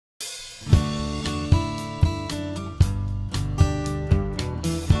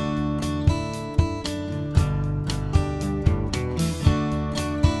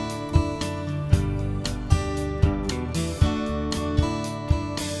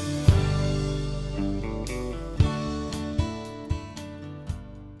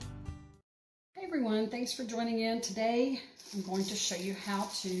everyone, thanks for joining in. Today I'm going to show you how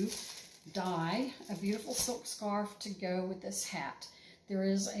to dye a beautiful silk scarf to go with this hat. There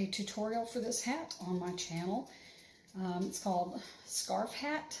is a tutorial for this hat on my channel. It's called Scarf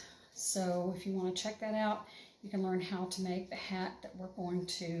Hat, so if you want to check that out, you can learn how to make the hat that we're going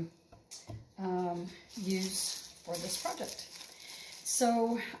to use for this project.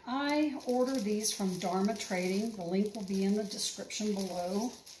 So I order these from Dharma Trading. The link will be in the description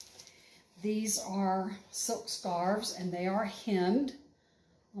below. These are silk scarves and they are hemmed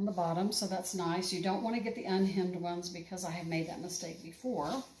on the bottom, so that's nice. You don't want to get the unhemmed ones because I have made that mistake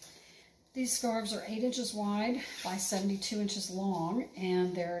before. These scarves are 8 inches wide by 72 inches long,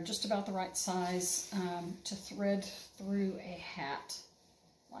 and they're just about the right size to thread through a hat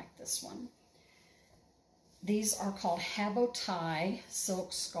like this one. These are called Habotai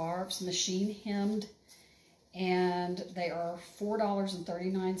silk scarves, machine hemmed, and they are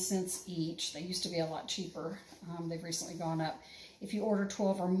 $4.39 each. They used to be a lot cheaper. They've recently gone up. If you order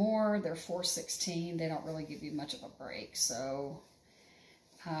 12 or more, they're $4.16. They don't really give you much of a break, so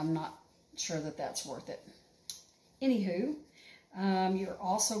I'm not sure that that's worth it. Anywho, you're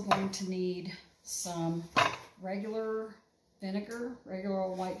also going to need some regular vinegar, regular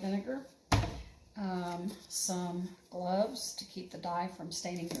old white vinegar, some gloves to keep the dye from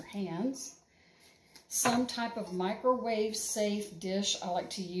staining your hands, some type of microwave safe dish. I like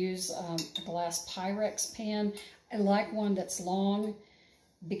to use a glass Pyrex pan. I like one that's long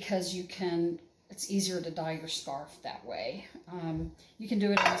because it's easier to dye your scarf that way. You can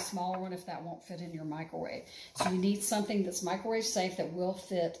do it in a smaller one if that won't fit in your microwave. So you need something that's microwave safe that will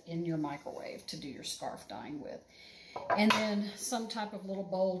fit in your microwave to do your scarf dyeing with. And then some type of little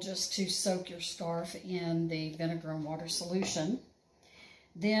bowl just to soak your scarf in the vinegar and water solution.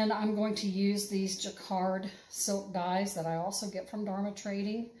 Then I'm going to use these jacquard silk dyes that I also get from Dharma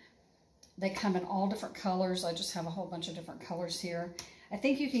Trading. They come in all different colors. I just have a whole bunch of different colors here. I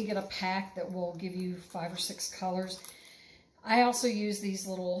think you can get a pack that will give you 5 or 6 colors. I also use these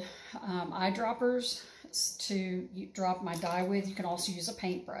little eyedroppers to drop my dye with. You can also use a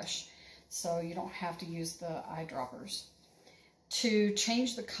paintbrush, so you don't have to use the eyedroppers. To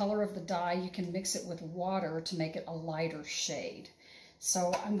change the color of the dye, you can mix it with water to make it a lighter shade.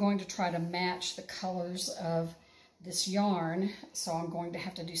 So I'm going to try to match the colors of this yarn, so I'm going to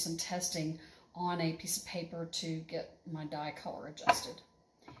have to do some testing on a piece of paper to get my dye color adjusted.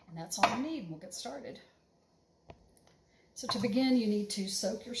 And that's all you need. We'll get started. So to begin, you need to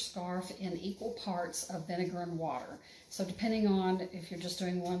soak your scarf in equal parts of vinegar and water. So depending on if you're just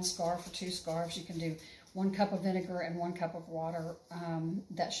doing 1 scarf or 2 scarves, you can do 1 cup of vinegar and 1 cup of water.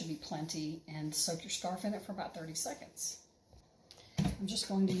 That should be plenty, and soak your scarf in it for about 30 seconds. I'm just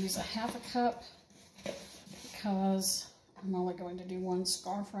going to use a 1/2 cup because I'm only going to do 1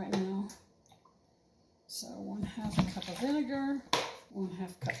 scarf right now. So 1/2 cup of vinegar,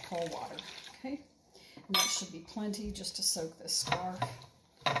 1/2 cup cold water, okay? And that should be plenty just to soak this scarf.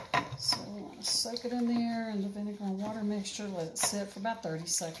 So we want to soak it in there in the vinegar and water mixture, let it sit for about 30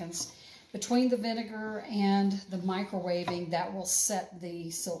 seconds. Between the vinegar and the microwaving, that will set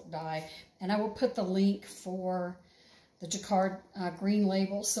the silk dye. And I will put the link for the jacquard green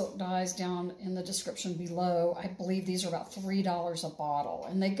label silk dyes down in the description below. I believe these are about $3 a bottle,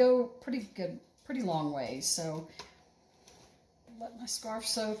 and they go pretty good, pretty long ways. So let my scarf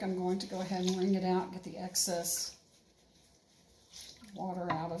soak. I'm going to go ahead and wring it out, get the excess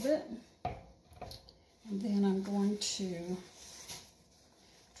water out of it. And then I'm going to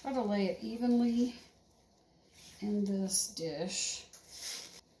try to lay it evenly in this dish.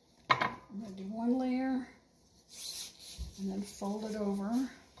 I'm going to do 1 layer and then fold it over,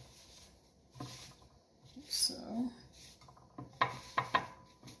 like so.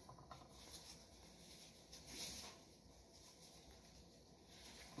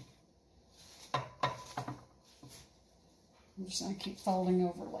 I'm just going to keep folding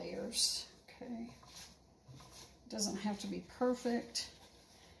over layers, okay? It doesn't have to be perfect,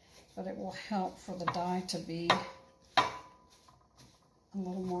 but it will help for the dye to be a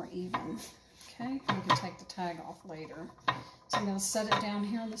little more even, okay? You can take the tag off later. So I'm going to set it down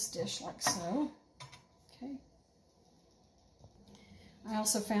here on this dish like so, okay? I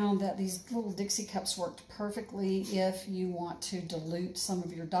also found that these little Dixie cups worked perfectly if you want to dilute some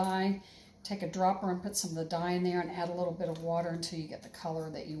of your dye. Take a dropper and put some of the dye in there and add a little bit of water until you get the color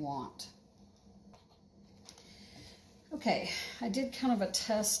that you want. Okay, I did kind of a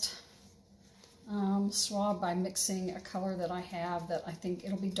test swab by mixing a color that I have that I think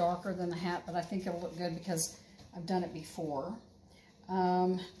it'll be darker than the hat, but I think it'll look good because I've done it before.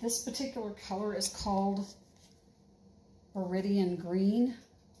 This particular color is called Viridian Green.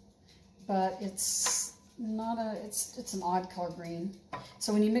 but it's not a, it's an odd color green.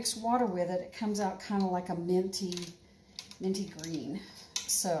 So when you mix water with it, it comes out kind of like a minty green.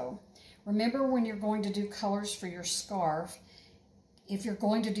 So remember, when you're going to do colors for your scarf, if you're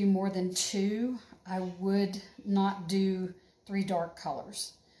going to do more than 2, I would not do 3 dark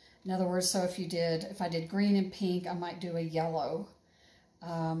colors. In other words, so if I did green and pink, I might do a yellow,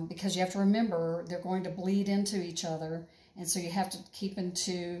 because you have to remember they're going to bleed into each other, and so you have to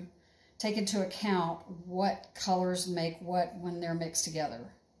take into account what colors make what when they're mixed together.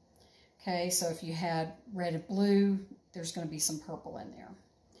 Okay, so if you had red and blue, there's going to be some purple in there.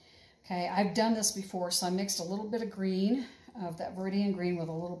 Okay, I've done this before, so I mixed a little bit of green, of that Viridian green, with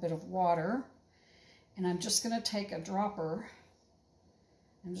a little bit of water, and I'm just going to take a dropper.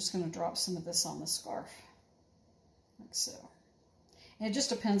 I'm just going to drop some of this on the scarf, like so. And it just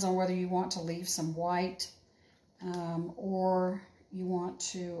depends on whether you want to leave some white or you want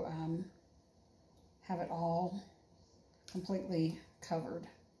to have it all completely covered.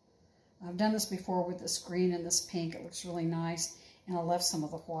 I've done this before with this green and this pink. It looks really nice. And I left some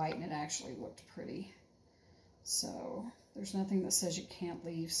of the white, and it actually looked pretty. So there's nothing that says you can't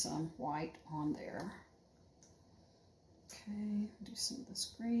leave some white on there. Okay, do some of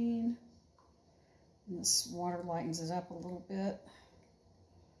this green. And this water lightens it up a little bit.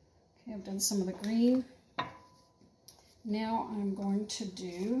 Okay, I've done some of the green. Now I'm going to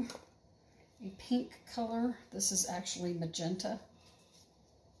do a pink color. This is actually magenta.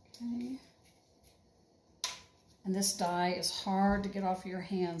 Okay. And this dye is hard to get off your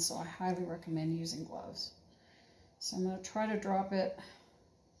hands, so I highly recommend using gloves. So I'm going to try to drop it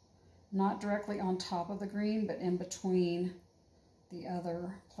not directly on top of the green, but in between the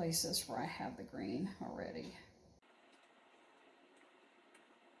other places where I have the green already.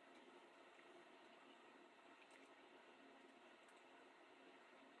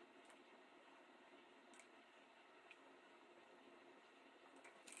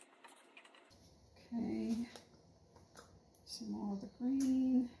 Okay, some more of the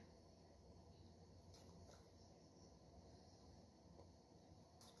green.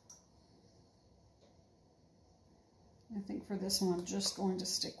 I think for this one, I'm just going to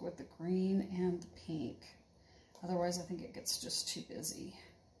stick with the green and the pink. Otherwise, I think it gets just too busy.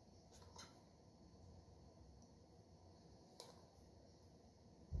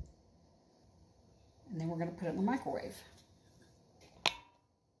 And then we're going to put it in the microwave.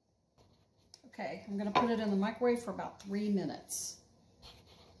 Okay, I'm going to put it in the microwave for about 3 minutes.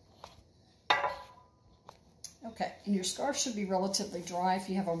 Okay, and your scarf should be relatively dry if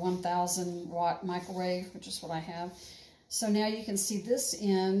you have a 1000 watt microwave, which is what I have. So now you can see this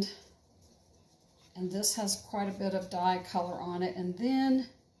end, and this has quite a bit of dye color on it, and then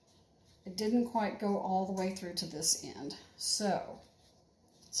it didn't quite go all the way through to this end. So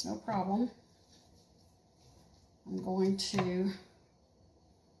it's no problem. I'm going to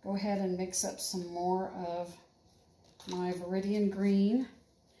go ahead and mix up some more of my Viridian green,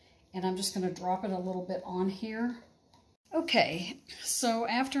 and I'm just going to drop it a little bit on here. Okay, so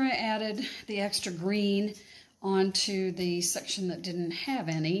after I added the extra green onto the section that didn't have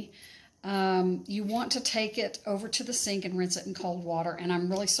any, you want to take it over to the sink and rinse it in cold water. And I'm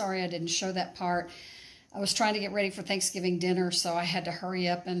really sorry I didn't show that part. I was trying to get ready for Thanksgiving dinner, so I had to hurry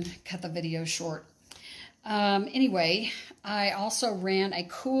up and cut the video short. Anyway, I also ran a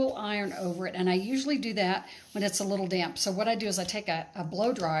cool iron over it, and I usually do that when it's a little damp. So what I do is I take a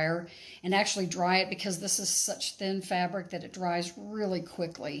blow dryer and actually dry it, because this is such thin fabric that it dries really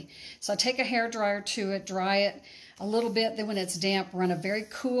quickly. So I take a hair dryer to it, dry it a little bit, then when it's damp, run a very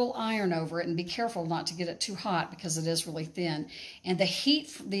cool iron over it, and be careful not to get it too hot because it is really thin. And the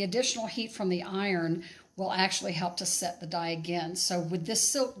heat, the additional heat from the iron will actually help to set the dye again. So with this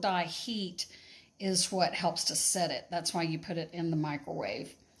silk dye, heat is what helps to set it. That's why you put it in the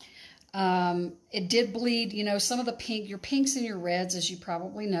microwave. It did bleed, you know, some of the your pinks and your reds, as you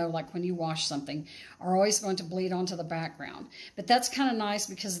probably know, like when you wash something, are always going to bleed onto the background. But that's kind of nice,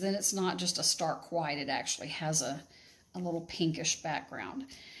 because then it's not just a stark white. It actually has a little pinkish background.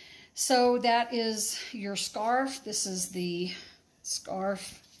 So that is your scarf. This is the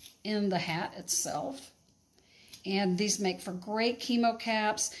scarf in the hat itself. And these make for great chemo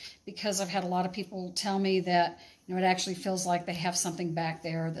caps, because I've had a lot of people tell me that, you know, it actually feels like they have something back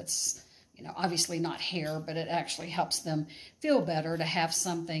there that's, you know, obviously not hair, but it actually helps them feel better to have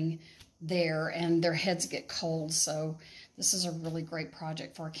something there, and their heads get cold. So this is a really great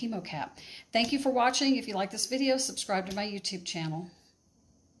project for a chemo cap. Thank you for watching. If you like this video, subscribe to my YouTube channel.